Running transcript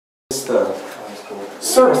a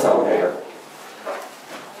service elevator.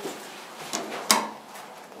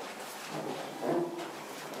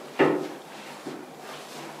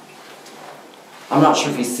 I'm not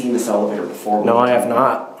sure if you've seen this elevator before. No, I have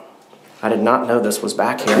not. I did not know this was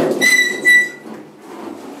back here.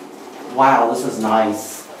 Wow, this is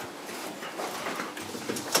nice.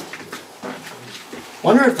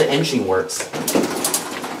 Wonder if the engine works.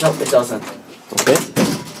 Nope, it doesn't. Okay.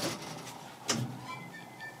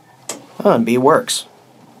 Oh, and B works.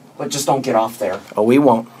 But just don't get off there. Oh, we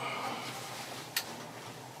won't.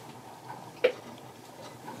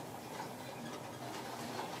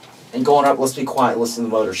 And going up, let's be quiet, listen to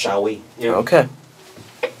the motor, shall we? Yeah. Okay.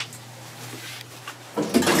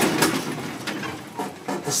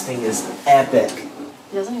 This thing is epic.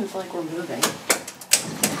 It doesn't even feel like we're moving.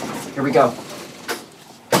 Here we go.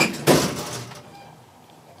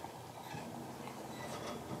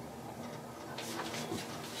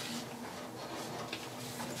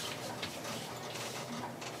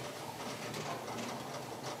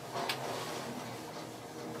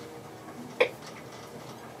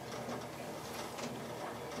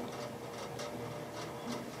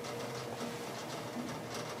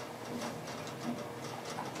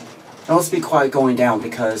 Now let's be quiet going down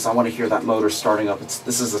because I want to hear that motor starting up.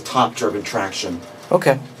 This is a top-driven traction.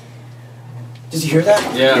 Okay. Did you hear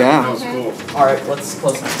that? Yeah. Yeah. That was cool. All right, let's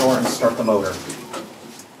close the door and start the motor.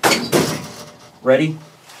 Ready?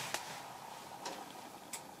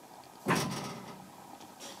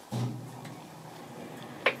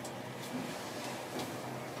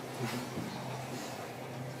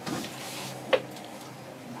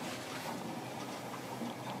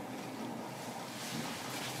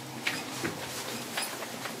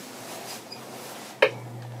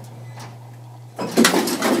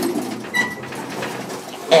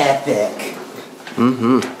 Epic.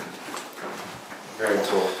 Mm-hmm. Very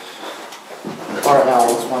cool. All right, now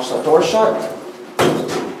let's watch that door shut.